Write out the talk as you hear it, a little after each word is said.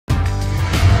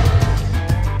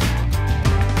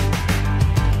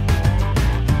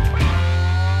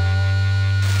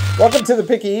Welcome to the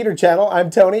Picky Eater channel.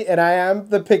 I'm Tony and I am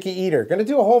the Picky Eater. Going to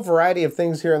do a whole variety of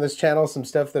things here on this channel. Some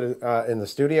stuff that in the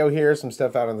studio here, some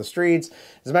stuff out on the streets.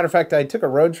 As a matter of fact, I took a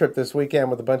road trip this weekend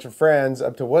with a bunch of friends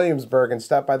up to Williamsburg and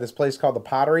stopped by this place called the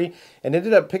Pottery and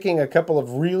ended up picking a couple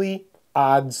of really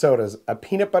odd sodas, a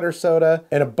peanut butter soda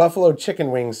and a buffalo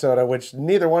chicken wing soda, which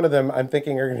neither one of them I'm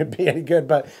thinking are going to be any good,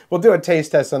 but we'll do a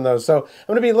taste test on those. So I'm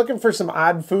going to be looking for some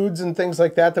odd foods and things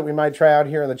like that we might try out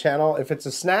here on the channel. If it's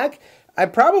a snack, I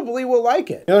probably will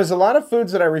like it. You know, there's a lot of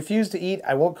foods that I refuse to eat.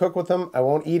 I won't cook with them. I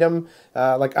won't eat them.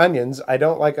 Like onions. I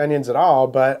don't like onions at all,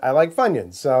 but I like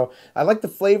Funyuns. So I like the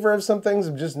flavor of some things.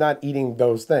 I'm just not eating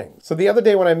those things. So the other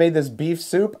day when I made this beef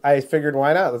soup, I figured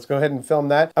why not? Let's go ahead and film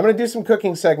that. I'm going to do some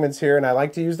cooking segments here, and I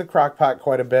like to use the crock pot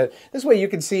quite a bit. This way you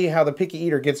can see how the picky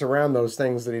eater gets around those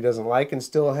things that he doesn't like and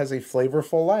still has a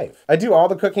flavorful life. I do all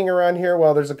the cooking around here.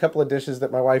 Well, there's a couple of dishes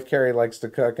that my wife Carrie likes to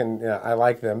cook, and I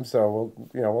like them, so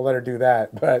we'll let her do that.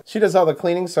 But she does all the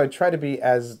cleaning, so I try to be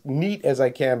as neat as I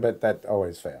can, but that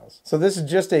always fails. So this is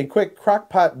just a quick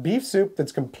crock-pot beef soup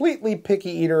that's completely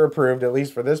picky eater approved, at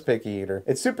least for this picky eater.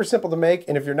 It's super simple to make,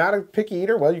 and if you're not a picky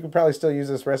eater, well, you can probably still use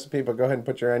this recipe, but go ahead and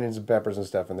put your onions and peppers and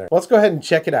stuff in there. Let's go ahead and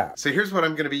check it out. So here's what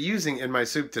I'm going to be using in my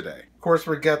soup today. Of course,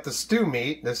 we've got the stew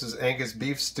meat. This is Angus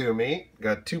beef stew meat.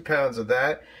 Got 2 pounds of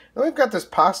that. And we've got this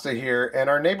pasta here, and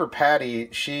our neighbor Patty,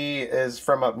 she is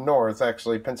from up north,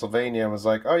 actually Pennsylvania, and was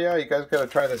like, oh yeah, you guys gotta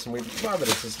try this, and we love it.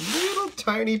 It's this little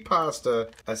tiny pasta,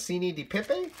 acini di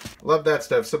pepe. Love that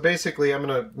stuff. So basically, I'm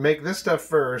gonna make this stuff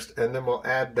first, and then we'll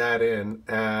add that in,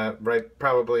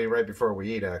 probably right before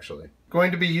we eat, actually.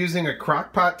 Going to be using a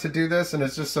crock pot to do this, and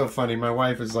it's just so funny. My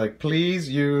wife is like, please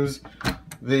use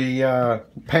the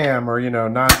PAM, or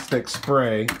non-stick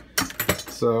spray.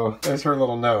 So there's her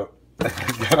little note.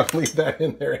 Gotta leave that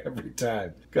in there every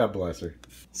time. God bless her.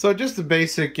 So just the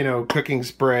basic, cooking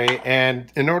spray,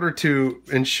 and in order to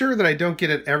ensure that I don't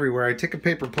get it everywhere, I take a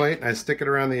paper plate and I stick it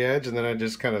around the edge, and then I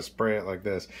just kind of spray it like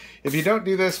this. If you don't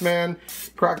do this, man,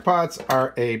 crock pots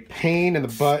are a pain in the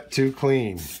butt to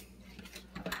clean.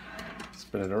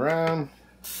 Spin it around.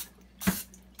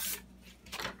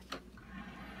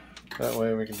 That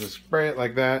way we can just spray it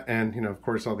like that, and of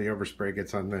course all the overspray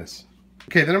gets on this.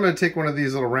 Okay, then I'm going to take one of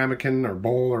these little ramekin or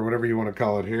bowl or whatever you want to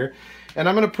call it here, and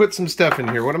I'm going to put some stuff in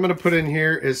here. What I'm going to put in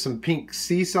here is some pink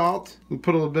sea salt, and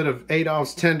put a little bit of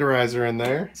Adolph's tenderizer in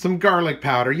there, some garlic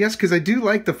powder. Yes, because I do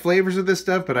like the flavors of this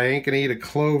stuff, but I ain't going to eat a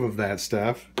clove of that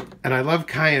stuff. And I love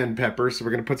cayenne pepper, so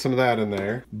we're going to put some of that in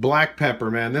there. Black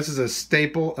pepper, man, this is a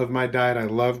staple of my diet. I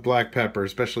love black pepper,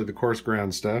 especially the coarse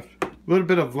ground stuff. A little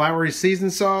bit of Lowry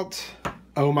seasoned salt.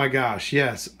 Oh my gosh,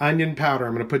 yes, onion powder.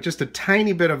 I'm going to put just a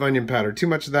tiny bit of onion powder. Too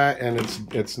much of that and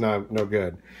it's no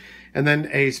good. And then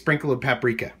a sprinkle of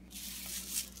paprika.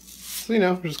 So,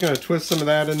 we're just going to twist some of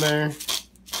that in there.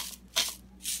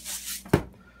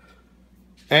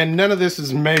 And none of this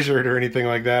is measured or anything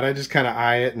like that. I just kind of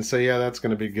eye it and say, yeah, that's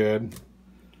going to be good.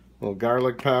 A little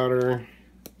garlic powder.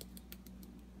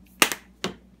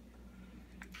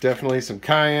 Definitely some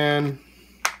cayenne.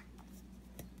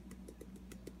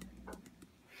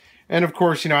 And of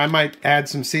course, I might add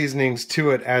some seasonings to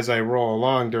it as I roll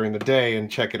along during the day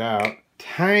and check it out.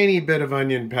 Tiny bit of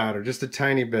onion powder, just a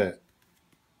tiny bit.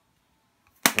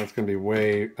 That's going to be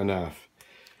way enough.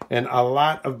 And a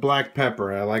lot of black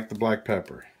pepper. I like the black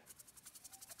pepper.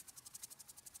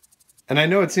 And I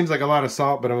know it seems like a lot of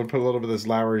salt, but I'm going to put a little bit of this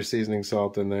Lowry seasoning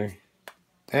salt in there.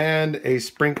 And a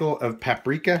sprinkle of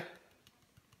paprika.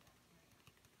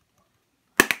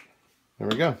 There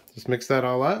we go. Just mix that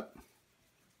all up.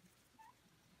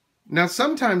 Now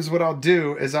sometimes what I'll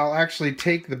do is I'll actually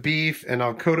take the beef and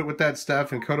I'll coat it with that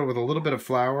stuff and coat it with a little bit of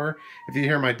flour. If you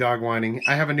hear my dog whining,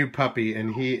 I have a new puppy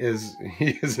and he is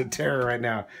a terror right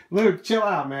now. Luke, chill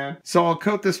out, man. So I'll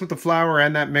coat this with the flour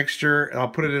and that mixture. I'll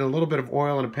put it in a little bit of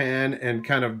oil in a pan and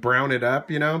kind of brown it up,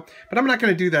 But I'm not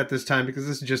going to do that this time because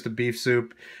this is just a beef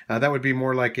soup. That would be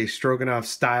more like a stroganoff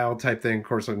style type thing. Of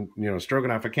course,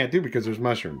 stroganoff I can't do because there's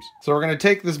mushrooms. So we're going to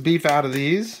take this beef out of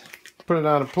these, put it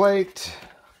on a plate.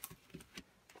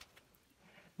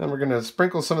 Then we're going to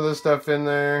sprinkle some of this stuff in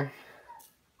there.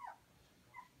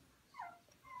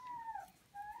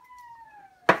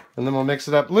 And then we'll mix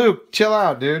it up. Luke, chill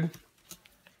out, dude.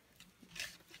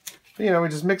 We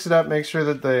just mix it up, make sure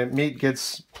that the meat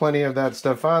gets plenty of that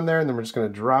stuff on there, and then we're just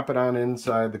going to drop it on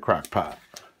inside the crock pot.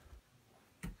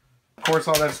 Of course,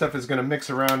 all that stuff is going to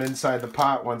mix around inside the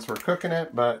pot once we're cooking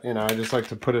it, but, I just like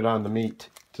to put it on the meat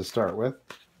to start with.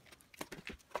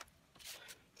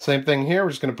 Same thing here,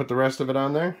 we're just going to put the rest of it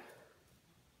on there.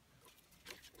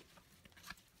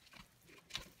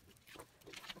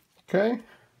 Okay.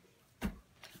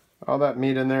 All that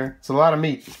meat in there. It's a lot of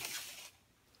meat.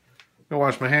 I'll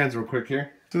wash my hands real quick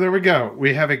here. So there we go.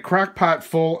 We have a crock pot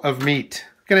full of meat.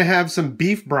 Gonna have some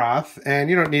beef broth, and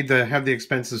you don't need to have the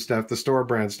expensive stuff. The store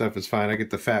brand stuff is fine. I get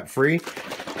the fat free.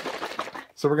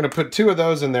 So we're gonna put 2 of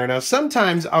those in there. Now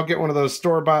sometimes I'll get one of those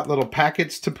store-bought little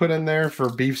packets to put in there for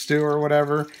beef stew or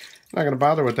whatever. I'm not gonna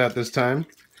bother with that this time.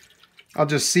 I'll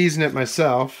just season it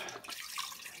myself.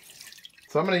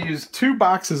 So I'm gonna use 2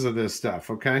 boxes of this stuff,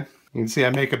 okay? You can see I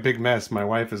make a big mess. My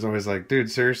wife is always like, dude,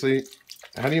 seriously?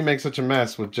 How do you make such a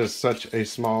mess with just such a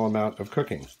small amount of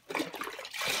cooking?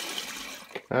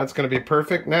 That's going to be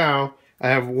perfect. Now, I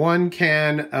have 1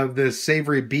 can of this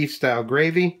savory beef style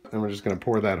gravy, and we're just going to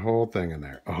pour that whole thing in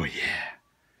there. Oh, yeah.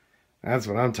 That's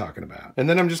what I'm talking about. And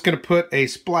then I'm just going to put a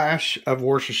splash of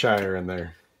Worcestershire in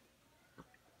there.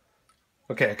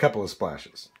 Okay, a couple of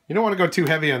splashes. You don't want to go too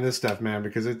heavy on this stuff, man,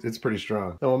 because it's pretty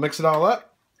strong. Then we'll mix it all up.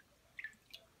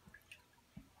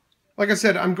 Like I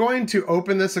said, I'm going to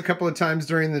open this a couple of times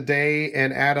during the day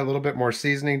and add a little bit more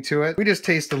seasoning to it. We just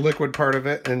taste the liquid part of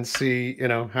it and see, you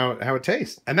know, how it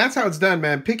tastes. And that's how it's done,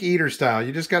 man. Picky eater style.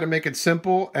 You just got to make it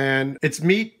simple, and it's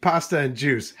meat, pasta, and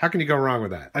juice. How can you go wrong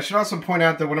with that? I should also point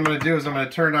out that what I'm going to do is I'm going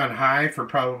to turn it on high for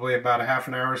probably about a half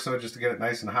an hour or so just to get it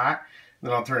nice and hot.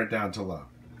 Then I'll turn it down to low.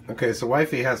 Okay, so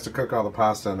wifey has to cook all the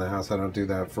pasta in the house. I don't do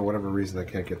that for whatever reason. I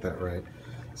can't get that right.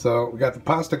 So we got the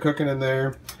pasta cooking in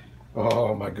there.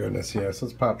 Oh my goodness, yes.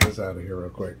 Let's pop this out of here real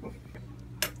quick.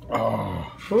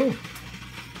 Oh, whew.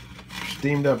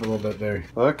 Steamed up a little bit there.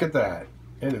 Look at that.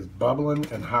 It is bubbling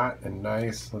and hot and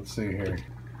nice. Let's see here.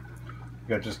 We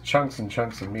got just chunks and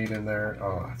chunks of meat in there.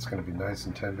 Oh, it's going to be nice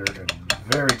and tender and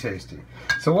very tasty.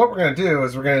 So what we're going to do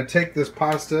is we're going to take this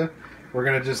pasta. We're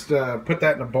going to just put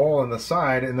that in a bowl on the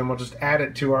side, and then we'll just add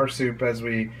it to our soup as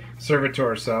we serve it to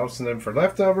ourselves. And then for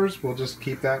leftovers, we'll just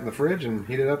keep that in the fridge and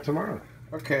heat it up tomorrow.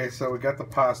 Okay, so we got the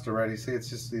pasta ready. See, it's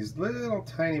just these little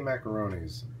tiny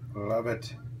macaronis. Love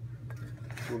it.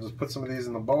 We'll just put some of these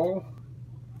in the bowl.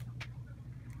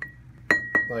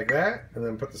 Like that, and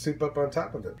then put the soup up on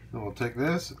top of it. And we'll take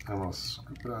this, and we'll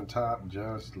scoop it on top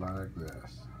just like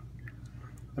this.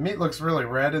 The meat looks really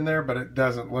red in there, but it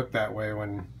doesn't look that way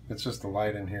when it's just the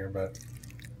light in here, but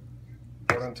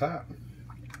put it on top.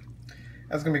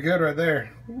 That's gonna be good right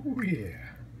there. Ooh, yeah.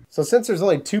 So since there's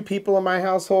only 2 people in my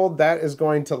household, that is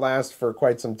going to last for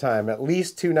quite some time. At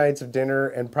least 2 nights of dinner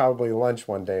and probably lunch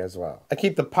one day as well. I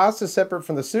keep the pasta separate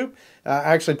from the soup. I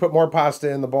actually put more pasta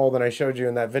in the bowl than I showed you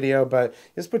in that video, but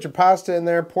just put your pasta in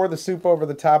there, pour the soup over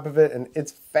the top of it, and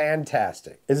it's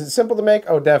fantastic. Is it simple to make?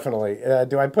 Oh, definitely.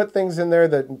 Do I put things in there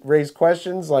that raise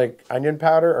questions like onion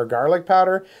powder or garlic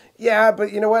powder? Yeah,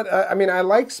 but you know what? I mean, I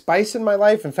like spice in my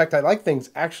life. In fact, I like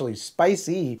things actually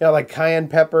spicy, you know, like cayenne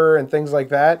pepper and things like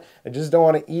that. I just don't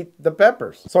want to eat the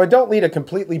peppers. So I don't lead a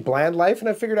completely bland life, and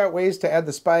I figured out ways to add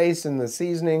the spice and the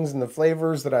seasonings and the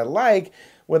flavors that I like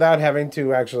without having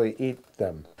to actually eat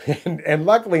them. And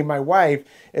luckily, my wife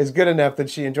is good enough that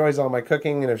she enjoys all my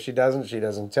cooking, and if she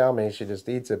doesn't tell me. She just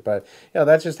eats it. But, you know,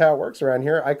 that's just how it works around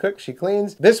here. I cook, she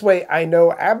cleans. This way, I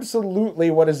know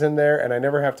absolutely what is in there, and I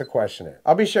never have to question it.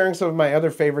 I'll be sharing some of my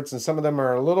other favorites, and some of them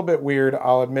are a little bit weird,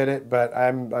 I'll admit it, but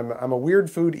I'm a weird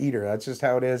food eater. That's just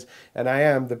how it is, and I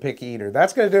am the Picky Eater.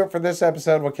 That's going to do it for this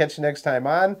episode. We'll catch you next time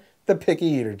on the Picky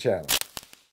Eater channel.